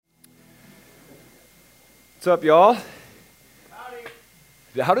What's up, y'all?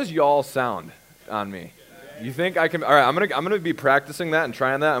 How does y'all sound on me? You think I can? All right, I'm gonna be practicing that and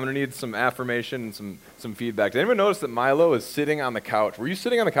trying that. I'm gonna need some affirmation and some feedback. Did anyone notice that Milo is sitting on the couch? Were you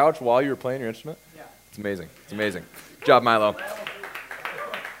sitting on the couch while you were playing your instrument? Yeah. It's amazing. It's amazing. Good job, Milo.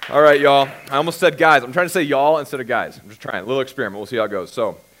 All right, y'all. I almost said guys. I'm trying to say y'all instead of guys. I'm just trying. A little experiment. We'll see how it goes.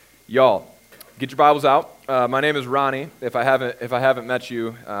 So, y'all, get your Bibles out. My name is Ronnie. If I haven't met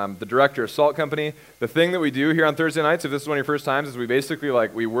you, the director of Salt Company. The thing that we do here on Thursday nights, if this is one of your first times, is we basically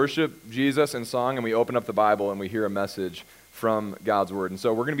we worship Jesus in song and we open up the Bible and we hear a message from God's Word. And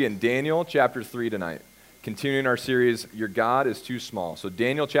so we're going to be in Daniel chapter 3 tonight, continuing our series, Your God is Too Small. So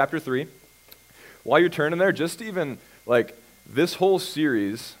Daniel chapter 3. While you're turning there, just even this whole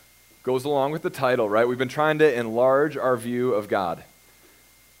series goes along with the title, right? We've been trying to enlarge our view of God.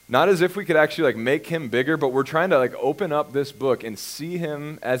 Not as if we could actually make him bigger, but we're trying to open up this book and see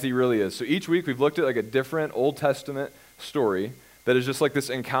him as he really is. So each week we've looked at a different Old Testament story that is just this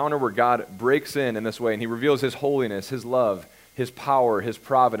encounter where God breaks in this way and he reveals his holiness, his love, his power, his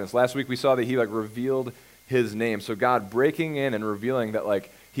providence. Last week we saw that he revealed his name. So God breaking in and revealing that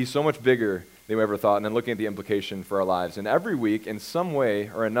he's so much bigger than we ever thought, and then looking at the implication for our lives. And every week, in some way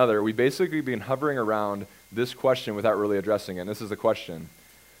or another, we basically been hovering around this question without really addressing it. And this is the question: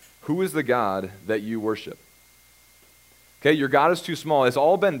 who is the God that you worship? Okay, your God is too small. It's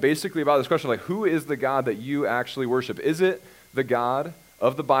all been basically about this question, who is the God that you actually worship? Is it the God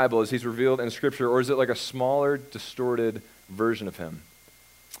of the Bible as he's revealed in Scripture, or is it a smaller, distorted version of him?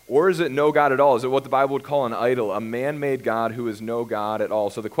 Or is it no God at all? Is it what the Bible would call an idol, a man-made God who is no God at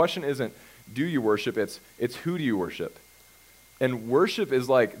all? So the question isn't, do you worship? It's who do you worship? And worship is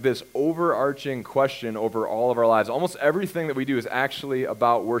this overarching question over all of our lives. Almost everything that we do is actually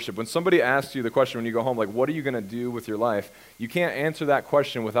about worship. When somebody asks you the question when you go home, what are you going to do with your life? You can't answer that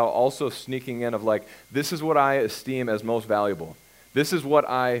question without also sneaking in of this is what I esteem as most valuable. This is what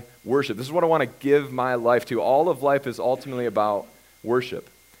I worship. This is what I want to give my life to. All of life is ultimately about worship.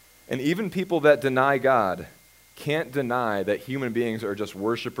 And even people that deny God can't deny that human beings are just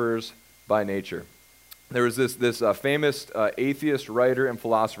worshipers by nature. There was this famous atheist writer and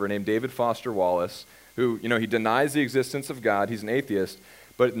philosopher named David Foster Wallace, who, he denies the existence of God. He's an atheist,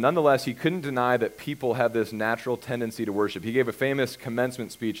 but nonetheless, he couldn't deny that people have this natural tendency to worship. He gave a famous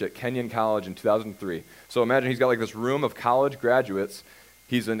commencement speech at Kenyon College in 2003. So imagine he's got this room of college graduates.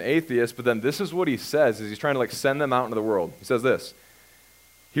 He's an atheist, but then this is what he says as he's trying to send them out into the world. He says this: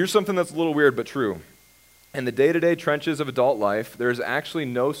 here's something that's a little weird but true. In the day-to-day trenches of adult life, there is actually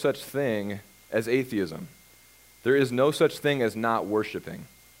no such thing as atheism. There is no such thing as not worshiping.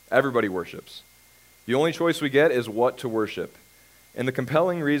 Everybody worships. The only choice we get is what to worship. And the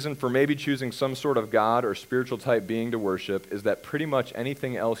compelling reason for maybe choosing some sort of God or spiritual type being to worship is that pretty much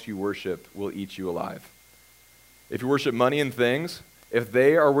anything else you worship will eat you alive. If you worship money and things, if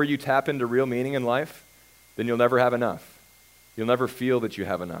they are where you tap into real meaning in life, then you'll never have enough. You'll never feel that you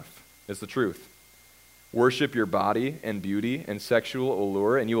have enough. It's the truth. Worship your body and beauty and sexual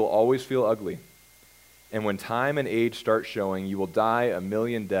allure, and you will always feel ugly. And when time and age start showing, you will die a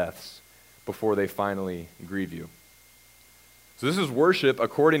million deaths before they finally grieve you. So this is worship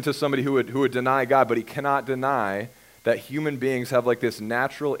according to somebody who would deny God, but he cannot deny that human beings have this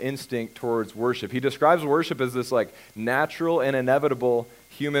natural instinct towards worship. He describes worship as this natural and inevitable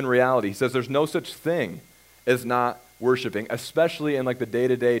human reality. He says there's no such thing as not worshiping, especially in the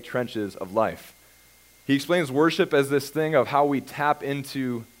day-to-day trenches of life. He explains worship as this thing of how we tap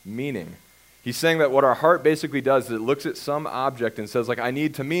into meaning. He's saying that what our heart basically does is it looks at some object and says, I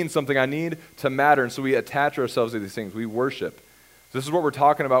need to mean something, I need to matter, and so we attach ourselves to these things. We worship. So this is what we're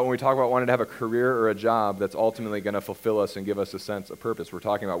talking about when we talk about wanting to have a career or a job that's ultimately going to fulfill us and give us a sense of purpose. We're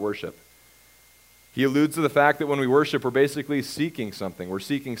talking about worship. He alludes to the fact that when we worship, we're basically seeking something. We're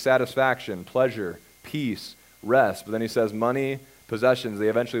seeking satisfaction, pleasure, peace, rest. But then he says money, possessions, they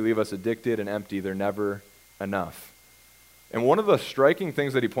eventually leave us addicted and empty. They're never enough. And one of the striking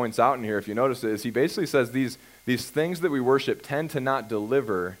things that he points out in here, if you notice it, is he basically says these things that we worship tend to not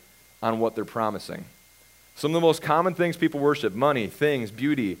deliver on what they're promising. Some of the most common things people worship, money, things,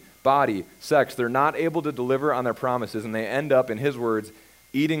 beauty, body, sex, they're not able to deliver on their promises, and they end up, in his words,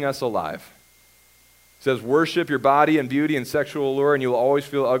 eating us alive. He says, worship your body and beauty and sexual allure, and you will always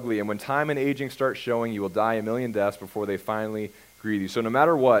feel ugly. And when time and aging start showing, you will die a million deaths before they finally grieve you. So no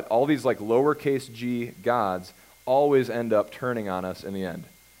matter what, all these lowercase g gods always end up turning on us in the end.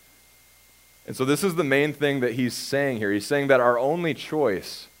 And so this is the main thing that he's saying here. He's saying that our only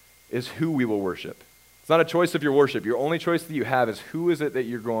choice is who we will worship. It's not a choice of your worship. Your only choice that you have is who is it that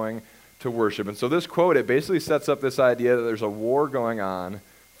you're going to worship. And so this quote, it basically sets up this idea that there's a war going on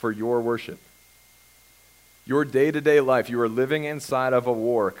for your worship. Your day-to-day life, you are living inside of a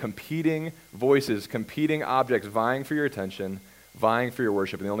war, competing voices, competing objects, vying for your attention, vying for your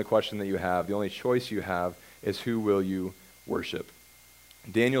worship. And the only question that you have, the only choice you have, is who will you worship?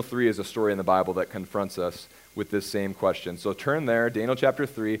 Daniel 3 is a story in the Bible that confronts us with this same question. So turn there, Daniel chapter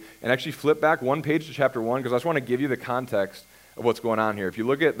 3, and actually flip back one page to chapter 1, because I just want to give you the context of what's going on here. If you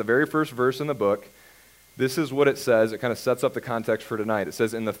look at the very first verse in the book, this is what it says. It kind of sets up the context for tonight. It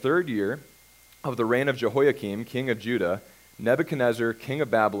says, in the 3rd year of the reign of Jehoiakim, king of Judah, Nebuchadnezzar, king of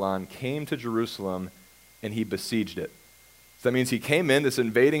Babylon, came to Jerusalem, and he besieged it. So that means he came in, this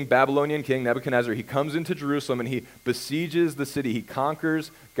invading Babylonian king, Nebuchadnezzar, he comes into Jerusalem and he besieges the city. He conquers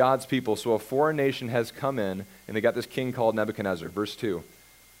God's people. So a foreign nation has come in, and they got this king called Nebuchadnezzar. Verse 2,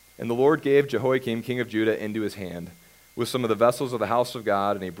 and the Lord gave Jehoiakim, king of Judah, into his hand with some of the vessels of the house of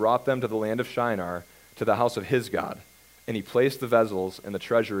God, and he brought them to the land of Shinar, to the house of his God, and he placed the vessels in the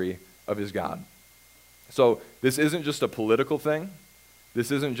treasury of his God. So this isn't just a political thing.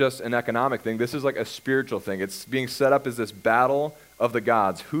 This isn't just an economic thing. This is like a spiritual thing. It's being set up as this battle of the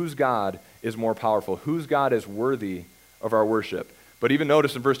gods. Whose God is more powerful? Whose God is worthy of our worship? But even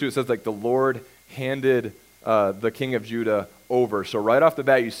notice in verse 2, it says like the Lord handed the king of Judah over. So right off the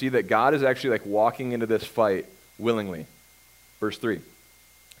bat, you see that God is actually like walking into this fight willingly. Verse 3.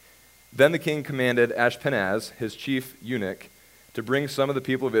 Then the king commanded Ashpenaz, his chief eunuch, to bring some of the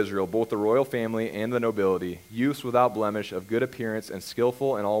people of Israel, both the royal family and the nobility, youths without blemish, of good appearance and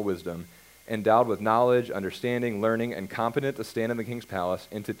skillful in all wisdom, endowed with knowledge, understanding, learning, and competent to stand in the king's palace,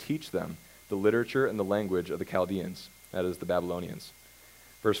 and to teach them the literature and the language of the Chaldeans, that is, the Babylonians.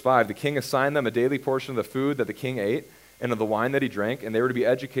 Verse 5, the king assigned them a daily portion of the food that the king ate and of the wine that he drank, and they were to be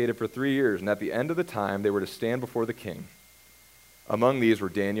educated for 3 years, and at the end of the time they were to stand before the king. Among these were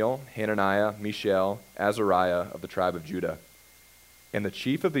Daniel, Hananiah, Mishael, Azariah of the tribe of Judah. And the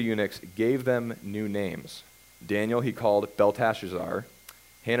chief of the eunuchs gave them new names. Daniel he called Belteshazzar,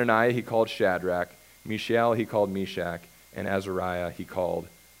 Hananiah he called Shadrach, Mishael he called Meshach, and Azariah he called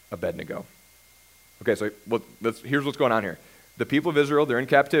Abednego. Okay, so here's what's going on here. The people of Israel, they're in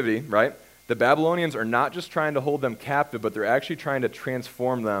captivity, right? The Babylonians are not just trying to hold them captive, but they're actually trying to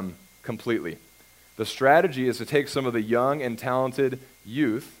transform them completely. The strategy is to take some of the young and talented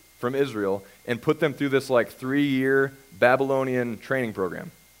youth from Israel and put them through this like 3-year Babylonian training program.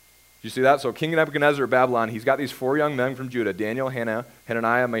 Do you see that? So King Nebuchadnezzar of Babylon, he's got these 4 young men from Judah, Daniel,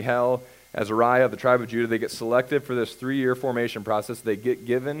 Hananiah, Mishael, Azariah of the tribe of Judah. They get selected for this 3-year formation process. They get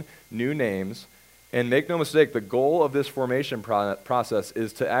given new names. And make no mistake, the goal of this formation process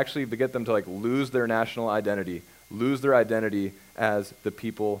is to actually get them to like lose their national identity, lose their identity as the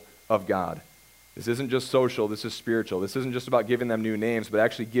people of God. This isn't just social, this is spiritual. This isn't just about giving them new names, but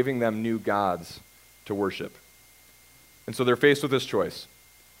actually giving them new gods to worship. And so they're faced with this choice.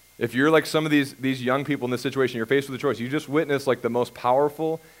 If you're like some of these young people in this situation, you're faced with a choice. You just witnessed like the most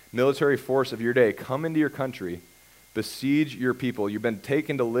powerful military force of your day come into your country, besiege your people. You've been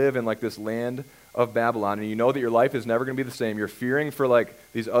taken to live in like this land of Babylon, and you know that your life is never going to be the same. You're fearing for like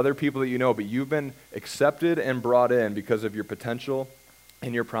these other people that you know, but you've been accepted and brought in because of your potential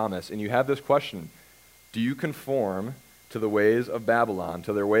and your promise. And you have this question: do you conform to the ways of Babylon,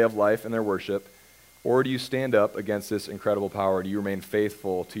 to their way of life and their worship, or do you stand up against this incredible power? Do you remain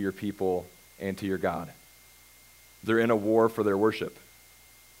faithful to your people and to your God? They're in a war for their worship.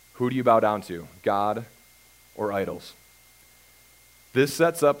 Who do you bow down to, God or idols? This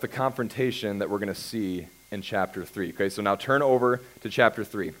sets up the confrontation that we're going to see in chapter 3. Okay, so now turn over to chapter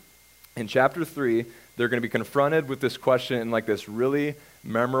 3. In chapter 3, they're going to be confronted with this question in like this really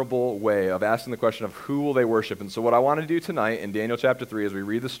memorable way of asking the question of who will they worship. And so what I want to do tonight in Daniel chapter 3 as we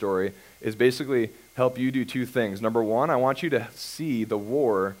read the story is basically help you do 2 things. Number 1, I want you to see the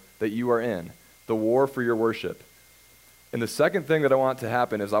war that you are in, the war for your worship. And the second thing that I want to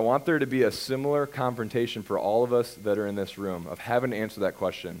happen is I want there to be a similar confrontation for all of us that are in this room of having to answer that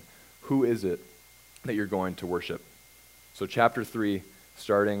question. Who is it that you're going to worship? So chapter 3,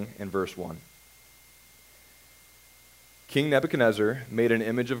 starting in verse 1. King Nebuchadnezzar made an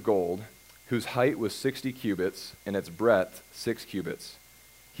image of gold whose height was 60 cubits and its breadth 6 cubits.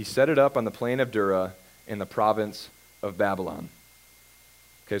 He set it up on the plain of Dura in the province of Babylon.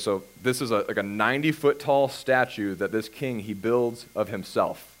 Okay, so this is like a 90-foot tall statue that this king, he builds of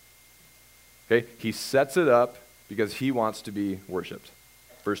himself. Okay, he sets it up because he wants to be worshipped.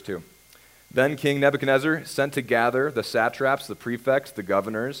 Verse 2. Then King Nebuchadnezzar sent to gather the satraps, the prefects, the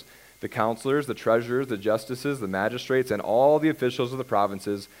governors, the counselors, the treasurers, the justices, the magistrates, and all the officials of the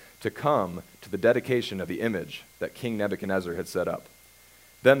provinces to come to the dedication of the image that King Nebuchadnezzar had set up.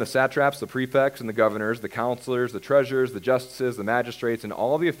 Then the satraps, the prefects, and the governors, the counselors, the treasurers, the justices, the magistrates, and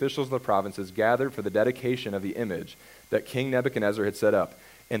all the officials of the provinces gathered for the dedication of the image that King Nebuchadnezzar had set up.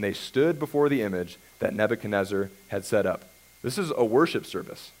 And they stood before the image that Nebuchadnezzar had set up. This is a worship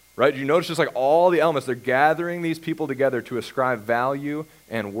service, right? You notice just like all the elements, they're gathering these people together to ascribe value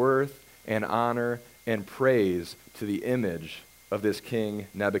and worth and honor and praise to the image of this King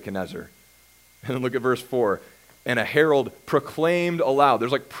Nebuchadnezzar. And then look at verse 4. And a herald proclaimed aloud.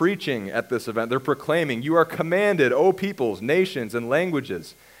 There's like preaching at this event. They're proclaiming, "You are commanded, O peoples, nations, and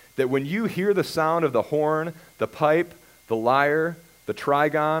languages, that when you hear the sound of the horn, the pipe, the lyre, the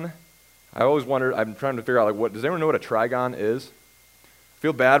trigon." I always wondered, I'm trying to figure out, like, does anyone know what a trigon is? I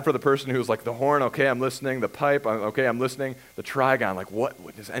feel bad for the person who's like, the horn, okay, I'm listening. The pipe, okay, I'm listening. The trigon, like,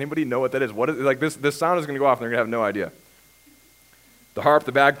 what? Does anybody know what that is? What is like this sound is going to go off and they're going to have no idea. The harp,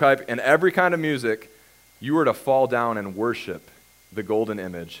 the bagpipe, and every kind of music, you are to fall down and worship the golden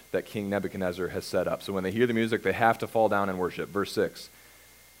image that King Nebuchadnezzar has set up. So when they hear the music, they have to fall down and worship. Verse 6.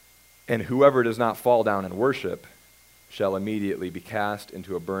 And whoever does not fall down and worship shall immediately be cast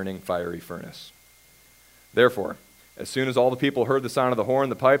into a burning fiery furnace. Therefore, as soon as all the people heard the sound of the horn,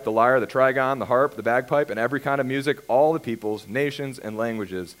 the pipe, the lyre, the trigon, the harp, the bagpipe, and every kind of music, all the peoples, nations, and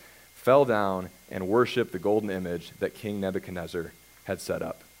languages fell down and worshiped the golden image that King Nebuchadnezzar had set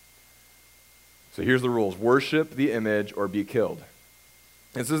up. So here's the rules. Worship the image or be killed.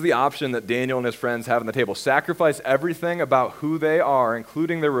 This is the option that Daniel and his friends have on the table. Sacrifice everything about who they are,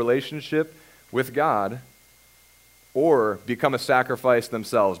 including their relationship with God, or become a sacrifice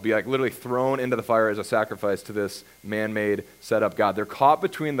themselves. Be like literally thrown into the fire as a sacrifice to this man-made, set-up God. They're caught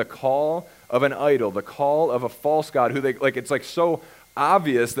between the call of an idol, the call of a false God, who they like. It's like so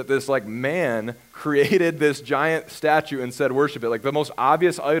obvious that this like man created this giant statue and said worship it, like the most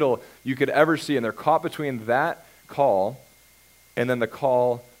obvious idol you could ever see, and they're caught between that call and then the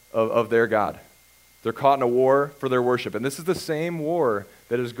call of their God. They're caught in a war for their worship, and this is the same war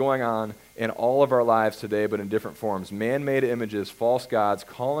that is going on in all of our lives today, but in different forms. Man-made images, false gods,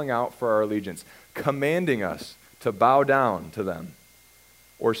 calling out for our allegiance, commanding us to bow down to them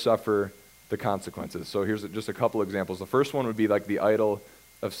or suffer the consequences. So here's just a couple examples. The first one would be like the idol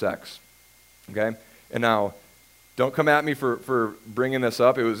of sex. Okay? And now, don't come at me for bringing this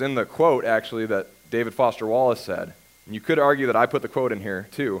up. It was in the quote, actually, that David Foster Wallace said. And you could argue that I put the quote in here,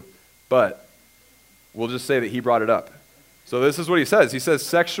 too. But we'll just say that he brought it up. So this is what he says. He says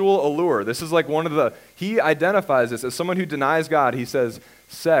sexual allure. This is like he identifies this as someone who denies God. He says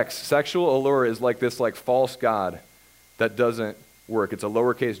sexual allure is like this like false god that doesn't work. It's a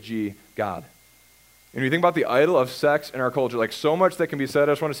lowercase g God. And when you think about the idol of sex in our culture, like so much that can be said,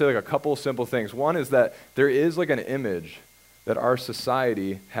 I just want to say like a couple simple things. One is that there is like an image that our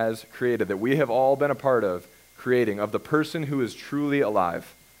society has created, that we have all been a part of creating, of the person who is truly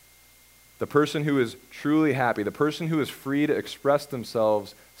alive, the person who is truly happy, the person who is free to express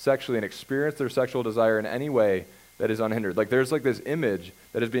themselves sexually and experience their sexual desire in any way that is unhindered. Like there's like this image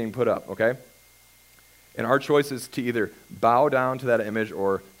that is being put up, okay? And our choice is to either bow down to that image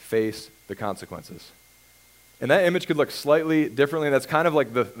or face the consequences. And that image could look slightly differently. That's kind of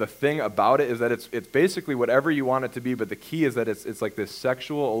like the thing about it is that it's basically whatever you want it to be, but the key is that it's like this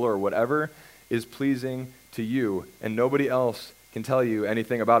sexual allure, whatever is pleasing to you, and nobody else can tell you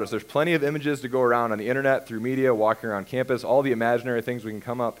anything about it. So there's plenty of images to go around on the internet, through media, walking around campus, all the imaginary things we can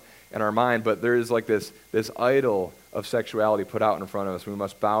come up in our mind, but there is like this idol of sexuality put out in front of us. We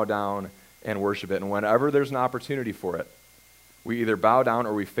must bow down and worship it. And whenever there's an opportunity for it, we either bow down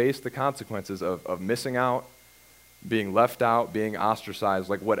or we face the consequences of missing out, being left out, being ostracized,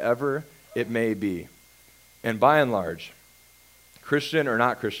 like whatever it may be. And by and large, Christian or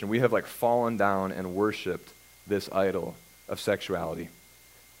not Christian, we have like fallen down and worshiped this idol of sexuality.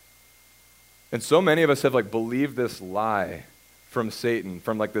 And so many of us have like believed this lie from Satan,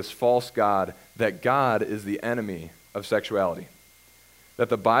 from like this false god, that God is the enemy of sexuality. That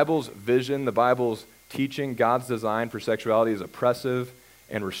the Bible's vision, the Bible's teaching, God's design for sexuality is oppressive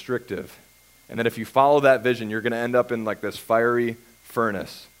and restrictive. And that if you follow that vision, you're going to end up in like this fiery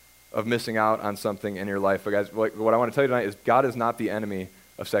furnace of missing out on something in your life. But guys, what I want to tell you tonight is God is not the enemy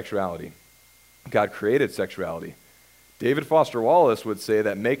of sexuality. God created sexuality. David Foster Wallace would say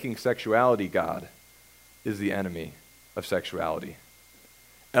that making sexuality God is the enemy of sexuality.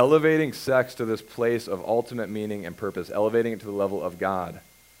 Elevating sex to this place of ultimate meaning and purpose, elevating it to the level of God,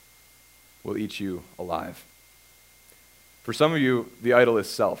 will eat you alive. For some of you, the idol is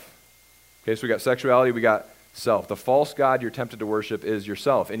self. Okay, so we got sexuality, we got self. The false god you're tempted to worship is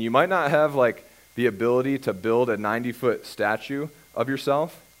yourself. And you might not have like the ability to build a 90-foot statue of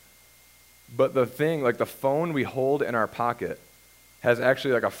yourself, but the thing, like the phone we hold in our pocket, has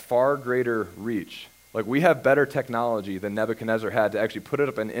actually like a far greater reach. Like we have better technology than Nebuchadnezzar had to actually put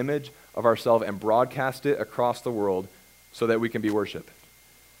up an image of ourselves and broadcast it across the world so that we can be worshiped.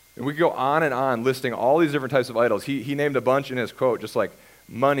 And we could go on and on listing all these different types of idols. He named a bunch in his quote, just like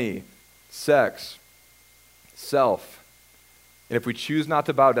money, sex, self. And if we choose not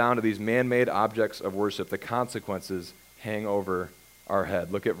to bow down to these man-made objects of worship, the consequences hang over our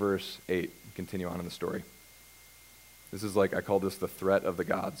head. Look at verse 8. Continue on in the story. This is like, I call this the threat of the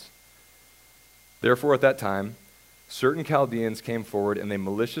gods. Therefore, at that time, certain Chaldeans came forward and they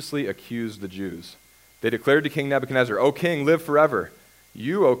maliciously accused the Jews. They declared to King Nebuchadnezzar, O king, live forever.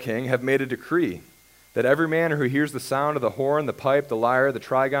 You, O king, have made a decree that every man who hears the sound of the horn, the pipe, the lyre, the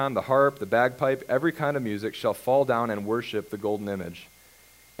trigon, the harp, the bagpipe, every kind of music shall fall down and worship the golden image.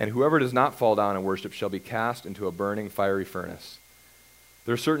 And whoever does not fall down and worship shall be cast into a burning fiery furnace.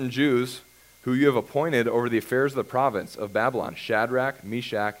 There are certain Jews who you have appointed over the affairs of the province of Babylon, Shadrach,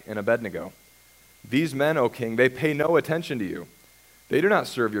 Meshach, and Abednego. These men, O king, they pay no attention to you. They do not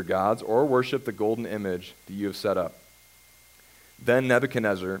serve your gods or worship the golden image that you have set up. Then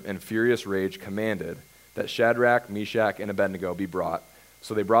Nebuchadnezzar, in furious rage, commanded that Shadrach, Meshach, and Abednego be brought.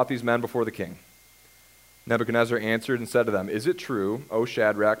 So they brought these men before the king. Nebuchadnezzar answered and said to them, Is it true, O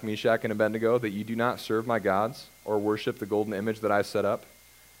Shadrach, Meshach, and Abednego, that you do not serve my gods or worship the golden image that I set up?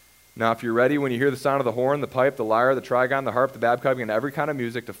 Now if you're ready, when you hear the sound of the horn, the pipe, the lyre, the trigon, the harp, the bagpipe, and every kind of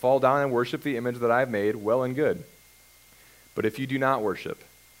music, to fall down and worship the image that I have made, well and good. But if you do not worship,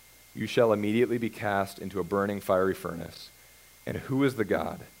 you shall immediately be cast into a burning fiery furnace. And who is the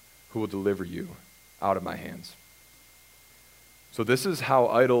God who will deliver you out of my hands? So this is how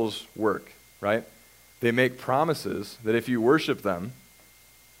idols work, right? They make promises that if you worship them,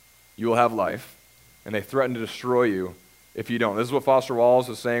 you will have life, and they threaten to destroy you if you don't. This is what Foster Wallace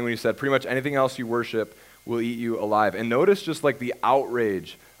was saying when he said, pretty much anything else you worship will eat you alive. And notice just like the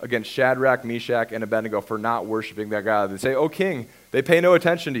outrage against Shadrach, Meshach, and Abednego for not worshiping that God. They say, O king, they pay no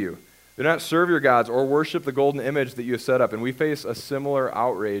attention to you. They do not serve your gods or worship the golden image that you have set up. And we face a similar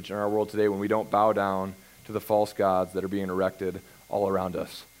outrage in our world today when we don't bow down to the false gods that are being erected all around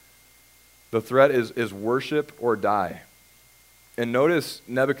us. The threat is worship or die. And notice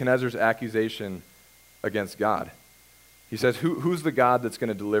Nebuchadnezzar's accusation against God. He says, who's the God that's going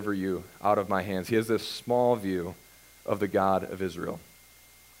to deliver you out of my hands? He has this small view of the God of Israel.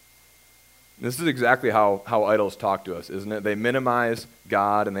 This is exactly how idols talk to us, isn't it? They minimize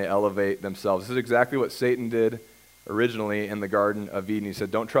God and they elevate themselves. This is exactly what Satan did originally in the Garden of Eden. He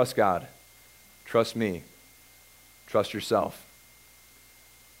said, don't trust God. Trust me. Trust yourself.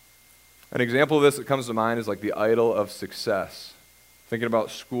 An example of this that comes to mind is like the idol of success. Thinking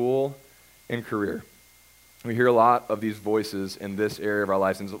about school and career. We hear a lot of these voices in this area of our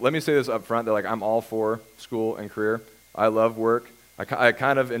lives. And let me say this up front, that like I'm all for school and career. I love work. I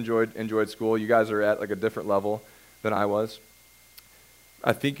kind of enjoyed school. You guys are at like a different level than I was.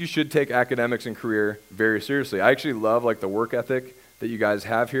 I think you should take academics and career very seriously. I actually love like the work ethic that you guys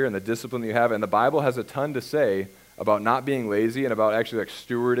have here and the discipline that you have. And the Bible has a ton to say about not being lazy and about actually like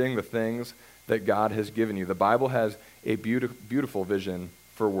stewarding the things that God has given you. The Bible has a beautiful vision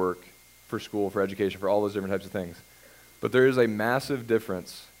for work, for school, for education, for all those different types of things. But there is a massive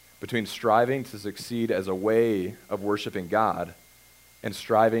difference between striving to succeed as a way of worshiping God and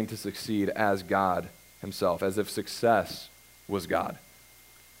striving to succeed as God himself, as if success was God.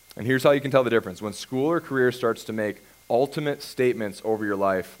 And here's how you can tell the difference. When school or career starts to make ultimate statements over your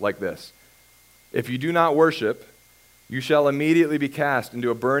life like this: if you do not worship, you shall immediately be cast into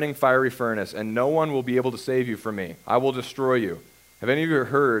a burning fiery furnace, and no one will be able to save you from me. I will destroy you. Have any of you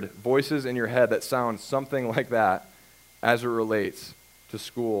heard voices in your head that sound something like that as it relates to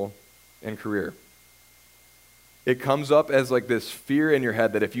school and career? It comes up as like this fear in your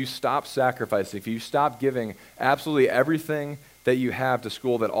head that if you stop sacrificing, if you stop giving absolutely everything that you have to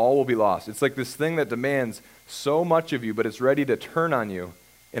school, that all will be lost. It's like this thing that demands so much of you, but it's ready to turn on you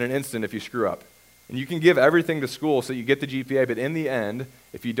in an instant if you screw up. And you can give everything to school so you get the GPA, but in the end,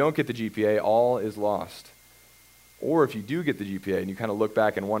 if you don't get the GPA, all is lost. Or if you do get the GPA and you kind of look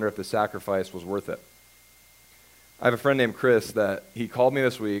back and wonder if the sacrifice was worth it. I have a friend named Chris that he called me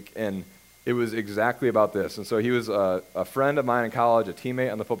this week, and it was exactly about this. And so he was a friend of mine in college, a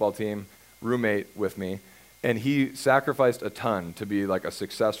teammate on the football team, roommate with me, and he sacrificed a ton to be like a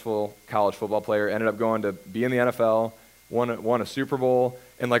successful college football player, ended up going to be in the NFL, won a Super Bowl,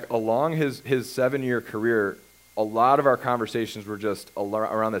 and like along his 7-year career, a lot of our conversations were just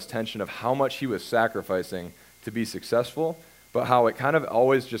around this tension of how much he was sacrificing to be successful, but how it kind of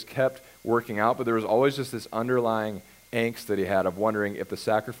always just kept working out, but there was always just this underlying angst that he had of wondering if the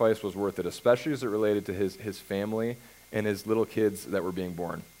sacrifice was worth it, especially as it related to his family and his little kids that were being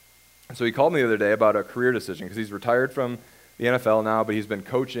born. And so he called me the other day about a career decision because he's retired from the NFL now, but he's been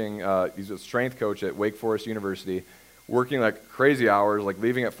coaching. He's a strength coach at Wake Forest University, working like crazy hours, like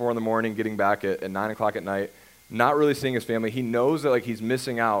leaving at 4 a.m, getting back at 9 o'clock at night, not really seeing his family. He knows that like he's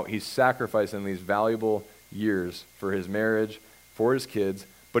missing out. He's sacrificing these valuable years for his marriage, for his kids,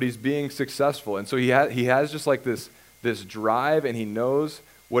 but he's being successful. And so he has just like this drive, and he knows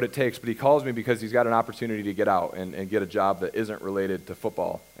what it takes, but he calls me because he's got an opportunity to get out and get a job that isn't related to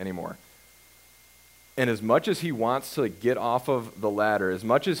football anymore. And as much as he wants to like, get off of the ladder, as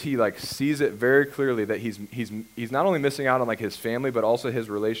much as he like sees it very clearly that he's not only missing out on like his family, but also his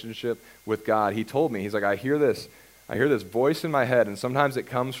relationship with God, he told me, he's like, I hear this voice in my head, and sometimes it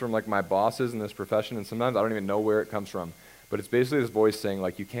comes from like my bosses in this profession, and sometimes I don't even know where it comes from. But it's basically this voice saying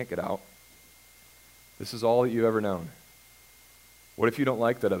like, you can't get out. This is all that you've ever known. What if you don't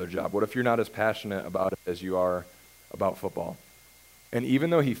like that other job? What if you're not as passionate about it as you are about football? And even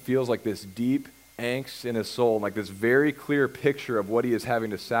though he feels like this deep angst in his soul, like this very clear picture of what he is having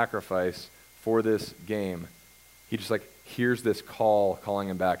to sacrifice for this game, he just like hears this call calling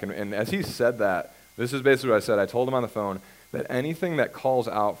him back. And as he said that, this is basically what I said. I told him on the phone that anything that calls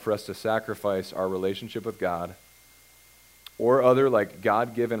out for us to sacrifice our relationship with God or other like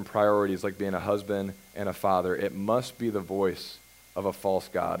God-given priorities like being a husband and a father, it must be the voice of a false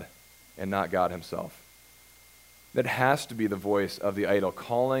god and not God himself. That has to be the voice of the idol,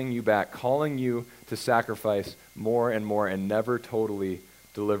 calling you back, calling you to sacrifice more and more and never totally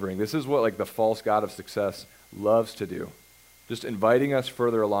delivering. This is what like the false god of success loves to do. Just inviting us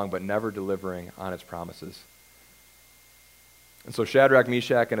further along but never delivering on its promises. And so Shadrach,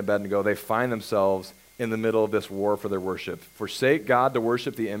 Meshach, and Abednego, they find themselves in the middle of this war for their worship. Forsake God to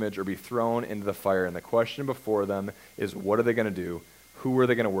worship the image or be thrown into the fire. And the question before them is, what are they going to do? Who are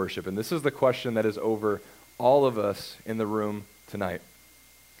they going to worship? And this is the question that is over all of us in the room tonight.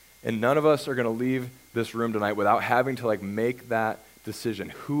 And none of us are going to leave this room tonight without having to like make that decision.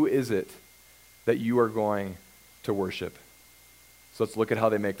 Who is it that you are going to worship? So let's look at how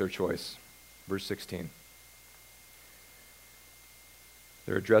they make their choice. Verse 16.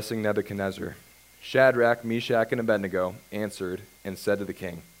 They're addressing Nebuchadnezzar. Shadrach, Meshach, and Abednego answered and said to the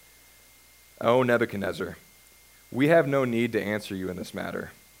king, O Nebuchadnezzar, we have no need to answer you in this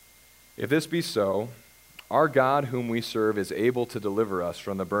matter. If this be so, our God whom we serve is able to deliver us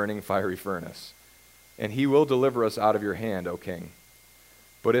from the burning fiery furnace, and he will deliver us out of your hand, O king.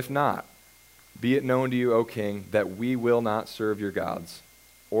 But if not, be it known to you, O king, that we will not serve your gods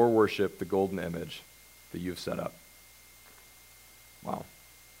or worship the golden image that you have set up. Wow.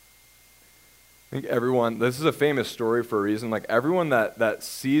 I think everyone, this is a famous story for a reason, like everyone that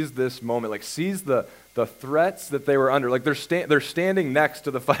sees this moment, like sees the threats that they were under, like they're standing next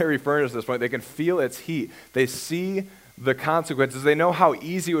to the fiery furnace at this point, they can feel its heat, they see the consequences, they know how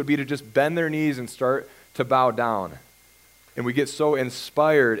easy it would be to just bend their knees and start to bow down. And we get so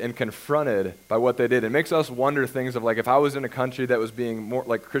inspired and confronted by what they did. It makes us wonder things of like, if I was in a country that was being more,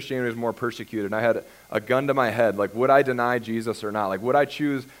 like Christianity was more persecuted, and I had a gun to my head, like would I deny Jesus or not? Like would I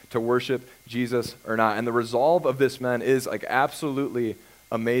choose to worship Jesus or not? And the resolve of this man is like absolutely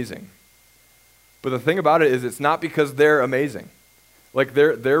amazing. But the thing about it is it's not because they're amazing. Like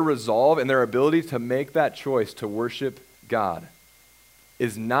their resolve and their ability to make that choice to worship God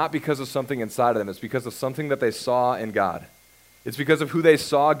is not because of something inside of them. It's because of something that they saw in God. It's because of who they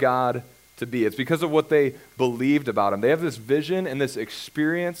saw God to be. It's because of what they believed about him. They have this vision and this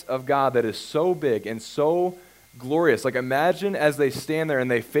experience of God that is so big and so glorious. Like imagine as they stand there and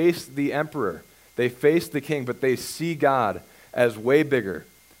they face the emperor, they face the king, but they see God as way bigger.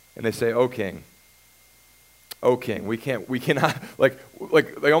 And they say, "O king, we cannot," like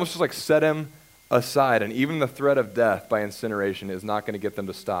they almost just like set him aside. And even the threat of death by incineration is not going to get them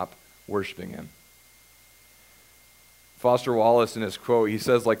to stop worshiping him. Foster Wallace, in his quote, he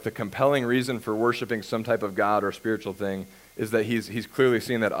says, like, the compelling reason for worshiping some type of God or spiritual thing is that he's clearly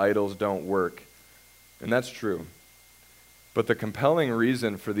seen that idols don't work. And that's true. But the compelling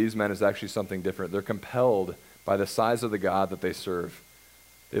reason for these men is actually something different. They're compelled by the size of the God that they serve.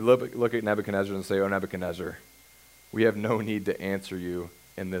 They look at Nebuchadnezzar and say, "O Nebuchadnezzar, we have no need to answer you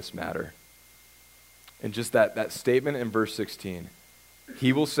in this matter." And just that statement in verse 16,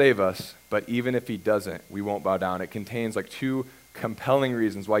 he will save us, but even if he doesn't, we won't bow down. It contains like two compelling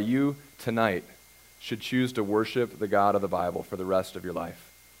reasons why you tonight should choose to worship the God of the Bible for the rest of your life.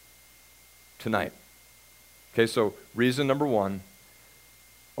 Tonight. Okay, so reason number one,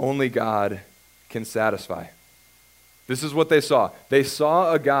 only God can satisfy. This is what they saw. They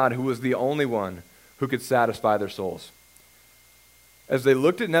saw a God who was the only one who could satisfy their souls. As they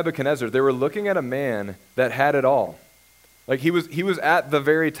looked at Nebuchadnezzar, they were looking at a man that had it all. Like he was at the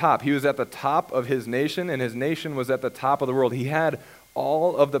very top. He was at the top of his nation, and his nation was at the top of the world. He had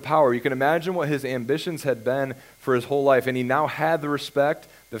all of the power. You can imagine what his ambitions had been for his whole life, and he now had the respect,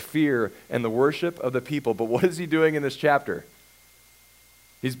 the fear, and the worship of the people. But what is he doing in this chapter?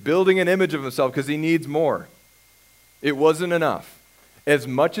 He's building an image of himself because he needs more. It wasn't enough. As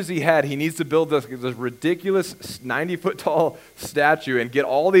much as he had, he needs to build this ridiculous 90-foot tall statue and get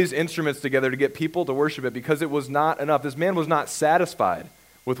all these instruments together to get people to worship it because it was not enough. This man was not satisfied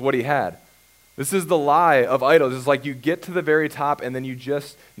with what he had. This is the lie of idols. It's like you get to the very top and then you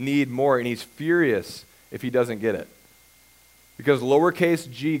just need more, and he's furious if he doesn't get it. Because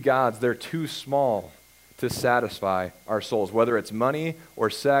lowercase g gods, they're too small to satisfy our souls. Whether it's money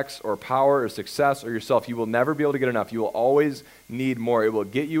or sex or power or success or yourself, you will never be able to get enough. You will always need more. It will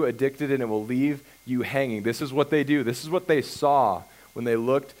get you addicted and it will leave you hanging. This is what they do. This is what they saw when they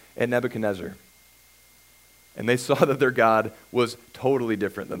looked at Nebuchadnezzar. And they saw that their God was totally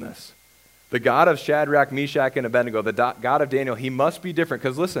different than this. The God of Shadrach, Meshach, and Abednego, the God of Daniel, he must be different.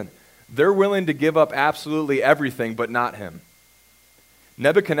 Because listen, they're willing to give up absolutely everything, but not him.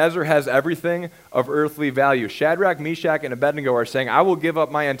 Nebuchadnezzar has everything of earthly value. Shadrach, Meshach, and Abednego are saying, I will give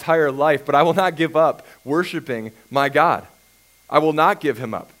up my entire life, but I will not give up worshiping my God. I will not give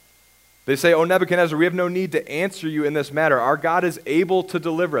him up. They say, oh, Nebuchadnezzar, we have no need to answer you in this matter. Our God is able to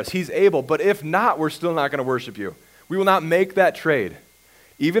deliver us. He's able, but if not, we're still not going to worship you. We will not make that trade.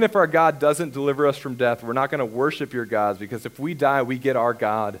 Even if our God doesn't deliver us from death, we're not going to worship your gods, because if we die, we get our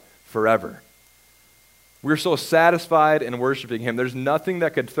God forever. We're so satisfied in worshiping him. There's nothing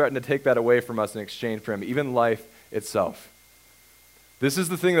that could threaten to take that away from us in exchange for him, even life itself. This is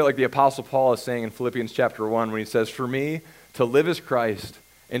the thing that the Apostle Paul is saying in Philippians chapter 1 when he says, for me, to live is Christ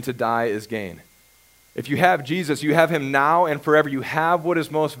and to die is gain. If you have Jesus, you have him now and forever. You have what is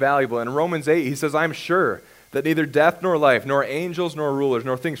most valuable. In Romans 8, he says, I'm sure that neither death nor life, nor angels nor rulers,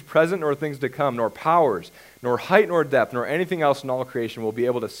 nor things present nor things to come, nor powers, nor height nor depth, nor anything else in all creation will be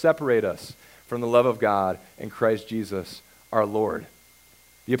able to separate us from the love of God in Christ Jesus our Lord.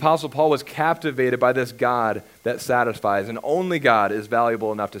 The Apostle Paul was captivated by this God that satisfies, and only God is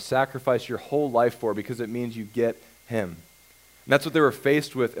valuable enough to sacrifice your whole life for, because it means you get him. And that's what they were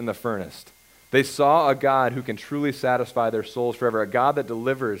faced with in the furnace. They saw a God who can truly satisfy their souls forever, a God that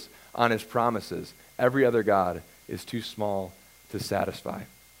delivers on his promises. Every other God is too small to satisfy.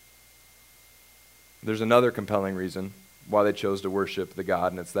 There's another compelling reason why they chose to worship the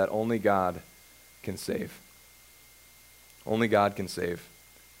God, and it's that only God can save. Only God can save.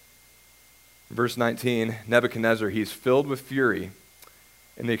 Verse 19, Nebuchadnezzar, he's filled with fury,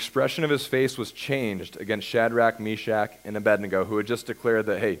 and the expression of his face was changed against Shadrach, Meshach, and Abednego, who had just declared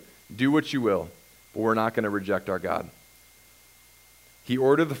that, hey, do what you will, but we're not going to reject our God. He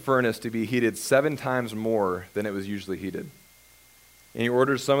ordered the furnace to be heated 7 times more than it was usually heated. And he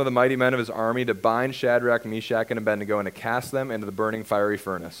ordered some of the mighty men of his army to bind Shadrach, Meshach, and Abednego and to cast them into the burning fiery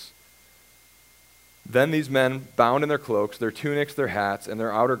furnace. Then these men, bound in their cloaks, their tunics, their hats, and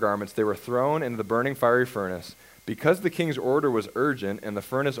their outer garments, they were thrown into the burning fiery furnace. Because the king's order was urgent and the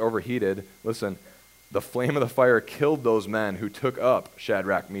furnace overheated, listen, the flame of the fire killed those men who took up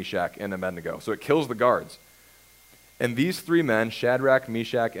Shadrach, Meshach, and Abednego. So it kills the guards. And these 3 men, Shadrach,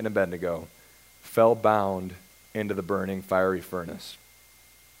 Meshach, and Abednego, fell bound into the burning fiery furnace.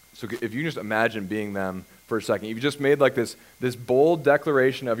 So if you just imagine being them for a second, you've just made this bold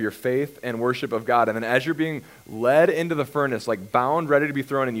declaration of your faith and worship of God, and then as you're being led into the furnace, bound, ready to be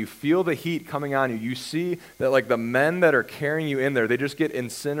thrown, and you feel the heat coming on you, you see that the men that are carrying you in there, they just get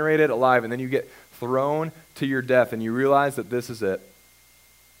incinerated alive, and then you get thrown to your death, and you realize that this is it.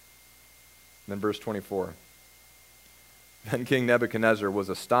 And then verse 24. Then King Nebuchadnezzar was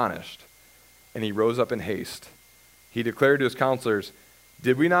astonished, and he rose up in haste. He declared to his counselors,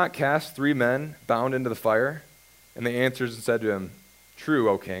 did we not cast 3 men bound into the fire? And they answered and said to him, true,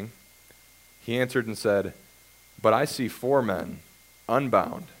 O king. He answered and said, but I see 4 men,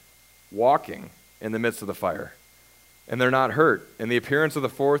 unbound, walking in the midst of the fire, and they're not hurt, and the appearance of the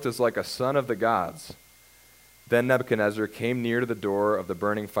 4th is like a son of the gods. Then Nebuchadnezzar came near to the door of the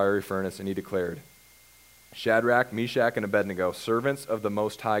burning fiery furnace, and he declared, Shadrach, Meshach, and Abednego, servants of the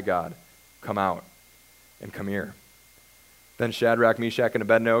Most High God, come out and come here. Then Shadrach, Meshach, and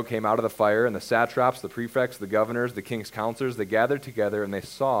Abednego came out of the fire, and the satraps, the prefects, the governors, the king's counselors, they gathered together, and they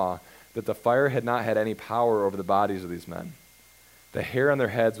saw that the fire had not had any power over the bodies of these men. The hair on their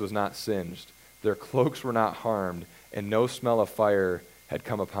heads was not singed, their cloaks were not harmed, and no smell of fire had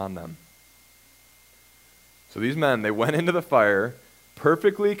come upon them. So these men, they went into the fire,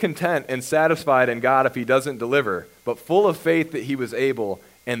 perfectly content and satisfied in God if he doesn't deliver, but full of faith that he was able,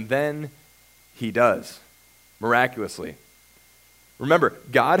 and then he does, miraculously. Remember,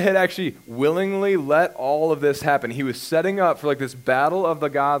 God had actually willingly let all of this happen. He was setting up for like this battle of the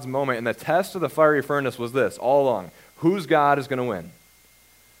gods moment, and the test of the fiery furnace was this all along. Whose God is going to win?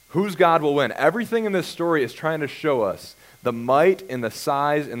 Whose God will win? Everything in this story is trying to show us the might and the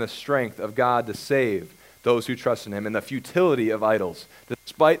size and the strength of God to save those who trust in him, and the futility of idols.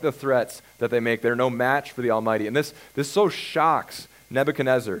 Despite the threats that they make, they're no match for the Almighty. And this so shocks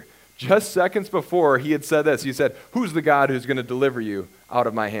Nebuchadnezzar. Just seconds before, he had said this. He said, who's the God who's going to deliver you out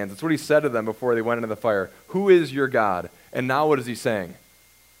of my hands? That's what he said to them before they went into the fire. Who is your God? And now what is he saying?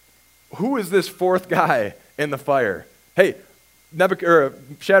 Who is this fourth guy in the fire? Hey,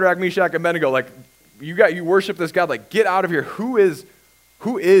 Shadrach, Meshach, and Abednego, like, you worship this God, like, get out of here. Who is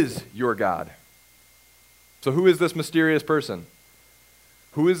your God? So who is this mysterious person?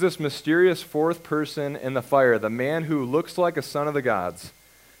 Who is this mysterious fourth person in the fire? The man who looks like a son of the gods.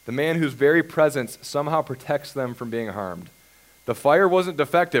 The man whose very presence somehow protects them from being harmed. The fire wasn't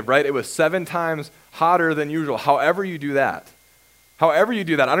defective, right? It was 7 times hotter than usual. However you do that. I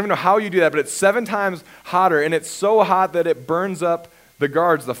don't even know how you do that, but it's 7 times hotter, and it's so hot that it burns up the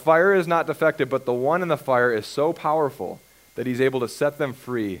guards. The fire is not defective, but the one in the fire is so powerful that he's able to set them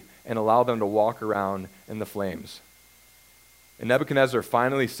free and allow them to walk around in the flames. And Nebuchadnezzar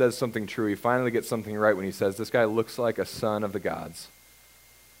finally says something true. He finally gets something right when he says, this guy looks like a son of the gods.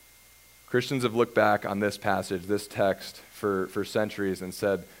 Christians have looked back on this passage, this text, for centuries and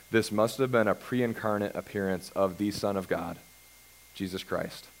said, this must have been a pre-incarnate appearance of the Son of God, Jesus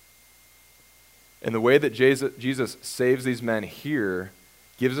Christ. And the way that Jesus saves these men here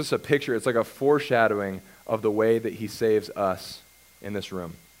gives us a picture. It's like a foreshadowing of the way that he saves us in this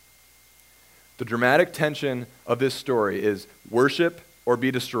room. The dramatic tension of this story is worship or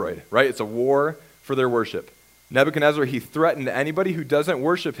be destroyed, right? It's a war for their worship. Nebuchadnezzar, he threatened anybody who doesn't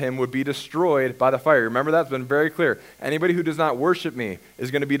worship him would be destroyed by the fire. Remember, that's been very clear. Anybody who does not worship me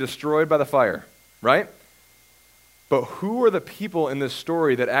is going to be destroyed by the fire, right? But who are the people in this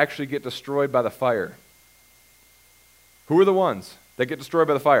story that actually get destroyed by the fire? Who are the ones that get destroyed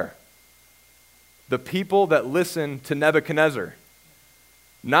by the fire? The people that listen to Nebuchadnezzar,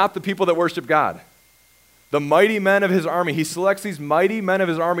 not the people that worship God. The mighty men of his army. He selects these mighty men of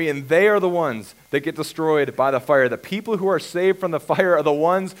his army, and they are the ones that get destroyed by the fire. The people who are saved from the fire are the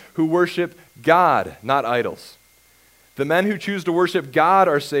ones who worship God, not idols. The men who choose to worship God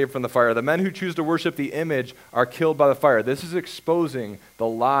are saved from the fire. The men who choose to worship the image are killed by the fire. This is exposing the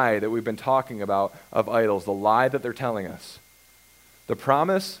lie that we've been talking about of idols, the lie that they're telling us. The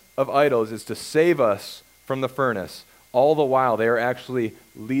promise of idols is to save us from the furnace. All the while, they are actually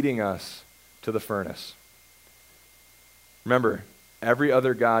leading us to the furnace. Remember, every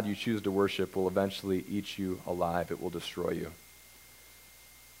other god you choose to worship will eventually eat you alive. It will destroy you.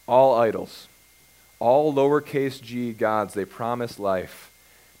 All idols, all lowercase g gods, they promise life,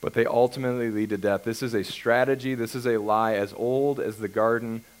 but they ultimately lead to death. This is a strategy. This is a lie as old as the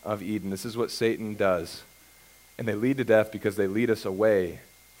Garden of Eden. This is what Satan does. And they lead to death because they lead us away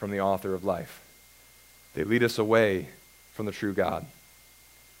from the author of life. They lead us away from the true God.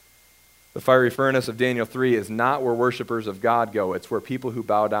 The fiery furnace of Daniel 3 is not where worshipers of God go. It's where people who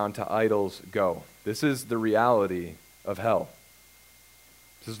bow down to idols go. This is the reality of hell.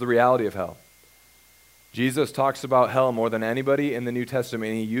 This is the reality of hell. Jesus talks about hell more than anybody in the New Testament,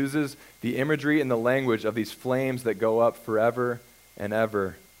 and he uses the imagery and the language of these flames that go up forever and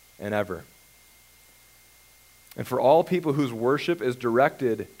ever and ever. And for all people whose worship is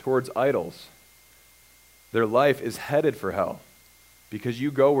directed towards idols, their life is headed for hell because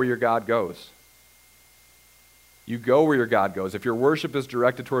you go where your God goes. You go where your God goes. If your worship is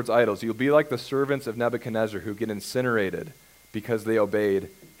directed towards idols, you'll be like the servants of Nebuchadnezzar who get incinerated because they obeyed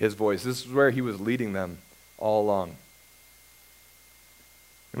his voice. This is where he was leading them all along.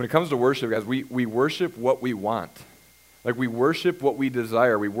 And when it comes to worship, guys, we worship what we want. Like, we worship what we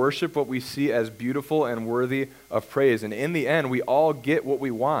desire. We worship what we see as beautiful and worthy of praise. And in the end, we all get what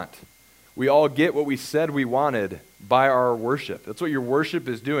we want. We all get what we said we wanted by our worship. That's what your worship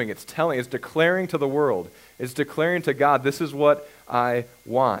is doing. It's declaring to the world. It's declaring to God, this is what I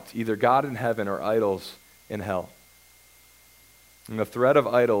want. Either God in heaven or idols in hell. And the threat of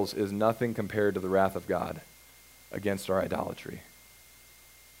idols is nothing compared to the wrath of God against our idolatry.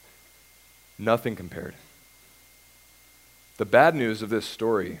 Nothing compared. The bad news of this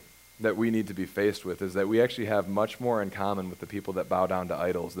story that we need to be faced with is that we actually have much more in common with the people that bow down to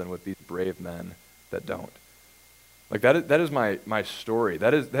idols than with these brave men that don't. Like, that is my story.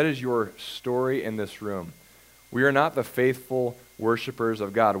 That is your story in this room. We are not the faithful worshipers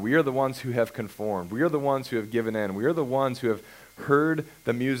of God. We are the ones who have conformed. We are the ones who have given in. We are the ones who have heard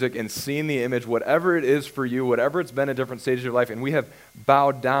the music and seen the image, whatever it is for you, whatever it's been at different stages of your life, and we have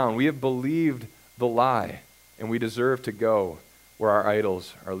bowed down. We have believed the lie, and we deserve to go where our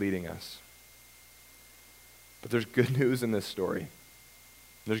idols are leading us. But there's good news in this story.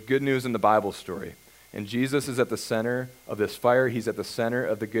 There's good news in the Bible story. And Jesus is at the center of this fire. He's at the center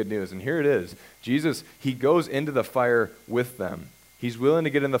of the good news. And here it is. Jesus, he goes into the fire with them. He's willing to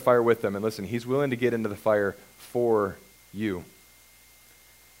get in the fire with them. And listen, he's willing to get into the fire for you.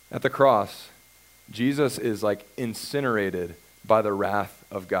 At the cross, Jesus is like incinerated by the wrath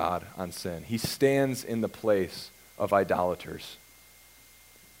of God on sin. He stands in the place of idolaters.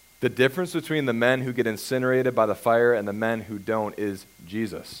 The difference between the men who get incinerated by the fire and the men who don't is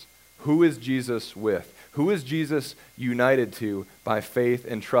Jesus. Who is Jesus with? Who is Jesus united to by faith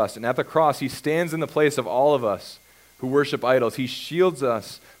and trust? And at the cross, he stands in the place of all of us who worship idols. He shields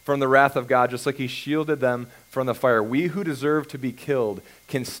us from the wrath of God, just like he shielded them from the fire. We who deserve to be killed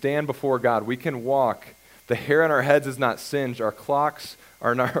can stand before God. We can walk. The hair on our heads is not singed. Our cloaks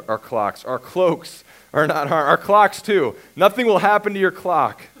are not our clocks. Our cloaks are not our clocks too. Nothing will happen to your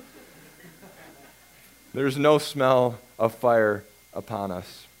clock. There's no smell of fire upon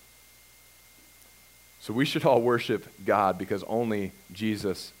us. So we should all worship God because only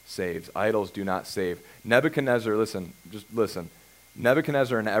Jesus saves. Idols do not save. Nebuchadnezzar, listen, just listen.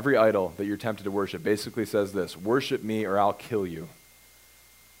 Nebuchadnezzar and every idol that you're tempted to worship basically says this: worship me or I'll kill you.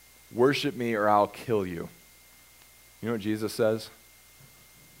 Worship me or I'll kill you. You know what Jesus says?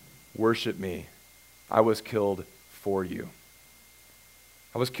 Worship me. I was killed for you.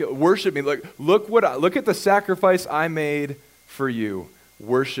 I was killed. Worship me. Look at the sacrifice I made for you.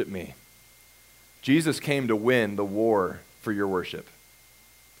 Worship me. Jesus came to win the war for your worship.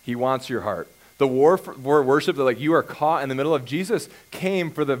 He wants your heart. The war for worship that you are caught in the middle of, Jesus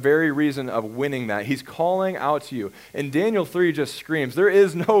came for the very reason of winning that. He's calling out to you. And Daniel 3 just screams, there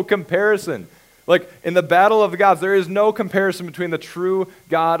is no comparison. In the battle of the gods, there is no comparison between the true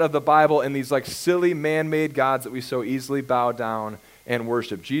God of the Bible and these silly man-made gods that we so easily bow down and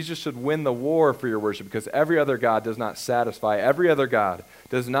worship. Jesus should win the war for your worship because every other God does not satisfy. Every other God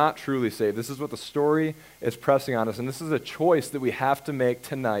does not truly save. This is what the story is pressing on us, and this is a choice that we have to make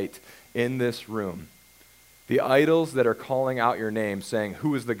tonight in this room. The idols that are calling out your name, saying,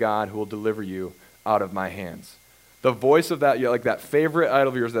 who is the God who will deliver you out of my hands? The voice of that, that favorite idol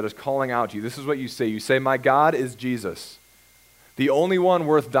of yours that is calling out to you, this is what you say. You say, my God is Jesus, the only one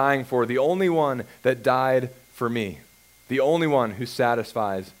worth dying for, the only one that died for me, the only one who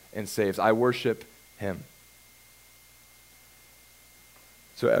satisfies and saves. I worship him.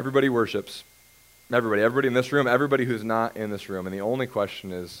 So everybody worships. Everybody in this room, everybody who's not in this room. And the only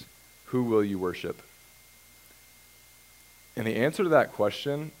question is, who will you worship? And the answer to that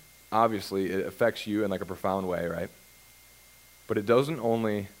question, obviously, it affects you in a profound way, right? But it doesn't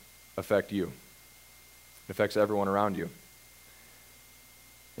only affect you. It affects everyone around you.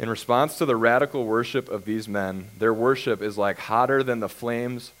 In response to the radical worship of these men, their worship is hotter than the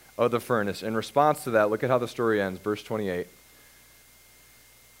flames of the furnace. In response to that, look at how the story ends, verse 28.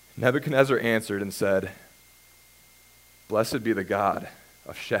 Nebuchadnezzar answered and said, blessed be the God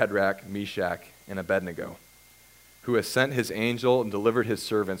of Shadrach, Meshach, and Abednego, who has sent his angel and delivered his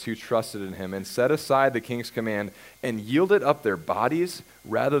servants who trusted in him and set aside the king's command and yielded up their bodies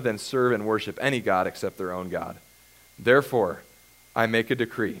rather than serve and worship any god except their own God. Therefore, I make a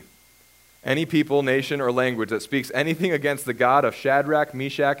decree. Any people, nation, or language that speaks anything against the God of Shadrach,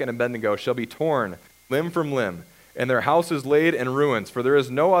 Meshach, and Abednego shall be torn limb from limb, and their house is laid in ruins, for there is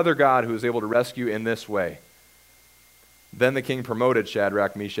no other God who is able to rescue in this way. Then the king promoted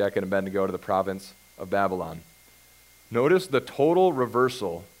Shadrach, Meshach, and Abednego to the province of Babylon. Notice the total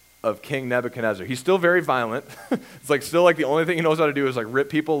reversal of King Nebuchadnezzar. He's still very violent. It's still the only thing he knows how to do is rip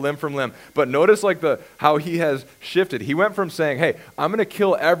people limb from limb. But notice how he has shifted. He went from saying, hey, I'm going to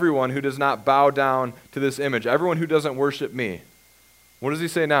kill everyone who does not bow down to this image, everyone who doesn't worship me. What does he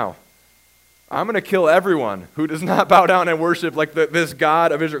say now? I'm going to kill everyone who does not bow down and worship this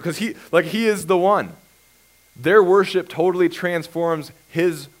God of Israel, because he is the one. Their worship totally transforms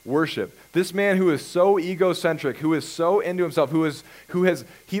his worship. This man who is so egocentric, who is so into himself, he is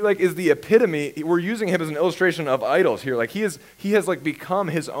the epitome. We're using him as an illustration of idols here. He has become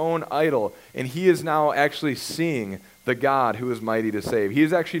his own idol, and he is now actually seeing the God who is mighty to save. He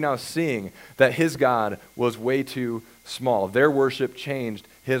is actually now seeing that his God was way too small. Their worship changed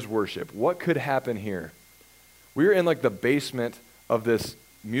his worship. What could happen here? We're in the basement of this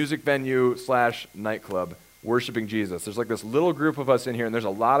music venue / nightclub worshiping Jesus. There's this little group of us in here, and there's a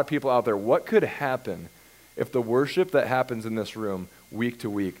lot of people out there. What could happen if the worship that happens in this room week to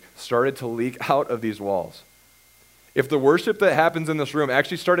week started to leak out of these walls. If the worship that happens in this room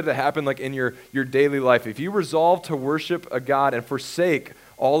actually started to happen like in your daily life, if you resolve to worship a God and forsake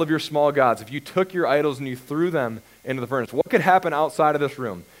all of your small gods, if you took your idols and you threw them into the furnace, what could happen outside of this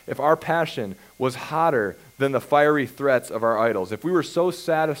room if our passion was hotter than the fiery threats of our idols? If we were so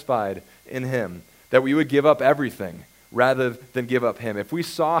satisfied in him that we would give up everything rather than give up him. If we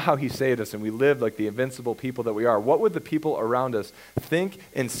saw how he saved us and we lived like the invincible people that we are, what would the people around us think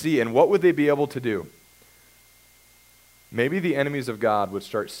and see, and what would they be able to do? Maybe the enemies of God would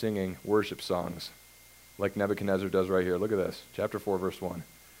start singing worship songs like Nebuchadnezzar does right here. Look at this, chapter 4, verse 1.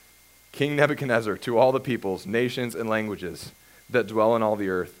 King Nebuchadnezzar, to all the peoples, nations, and languages that dwell in all the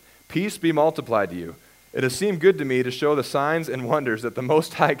earth, peace be multiplied to you. It has seemed good to me to show the signs and wonders that the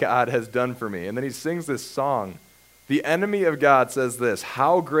Most High God has done for me. And then he sings this song. The enemy of God says this,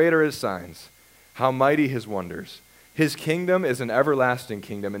 how great are his signs, how mighty his wonders. His kingdom is an everlasting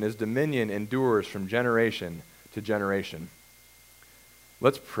kingdom, and his dominion endures from generation to generation.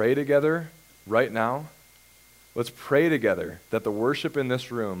 Let's pray together right now. Let's pray together that the worship in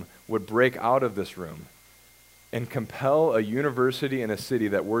this room would break out of this room and compel a university and a city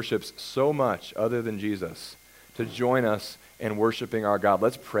that worships so much other than Jesus to join us in worshiping our God.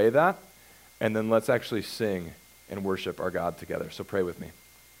 Let's pray that, and then let's actually sing and worship our God together. So pray with me.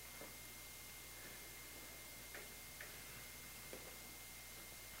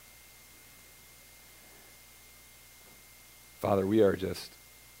 Father, we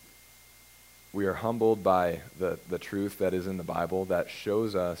are humbled by the truth that is in the Bible that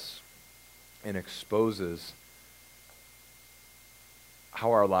shows us and exposes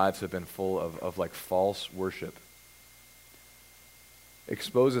how our lives have been full of like false worship.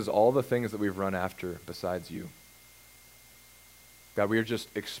 Exposes all the things that we've run after besides you. God, we are just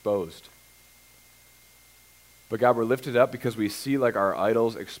exposed. But God, we're lifted up because we see like our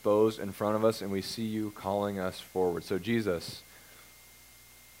idols exposed in front of us, and we see you calling us forward. So Jesus,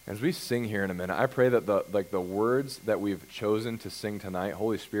 as we sing here in a minute, I pray that the words that we've chosen to sing tonight,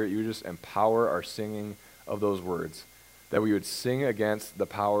 Holy Spirit, you would just empower our singing of those words. That we would sing against the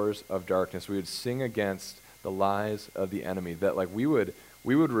powers of darkness. We would sing against the lies of the enemy. That like we would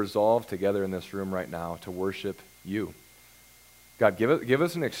resolve together in this room right now to worship you. God, give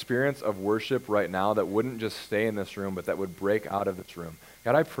us an experience of worship right now that wouldn't just stay in this room, but that would break out of this room.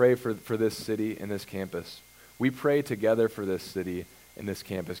 God, I pray for this city and this campus. We pray together for this city and this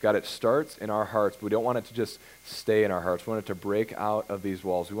campus. God, it starts in our hearts, but we don't want it to just stay in our hearts. We want it to break out of these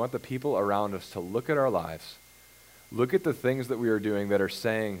walls. We want the people around us to look at our lives, look at the things that we are doing that are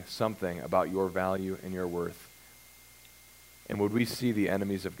saying something about your value and your worth. And would we see the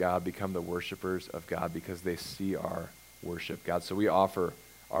enemies of God become the worshipers of God because they see our worship, God. So we offer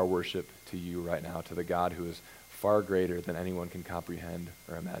our worship to you right now, to the God who is far greater than anyone can comprehend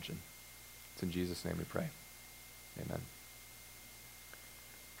or imagine. It's in Jesus' name we pray. Amen.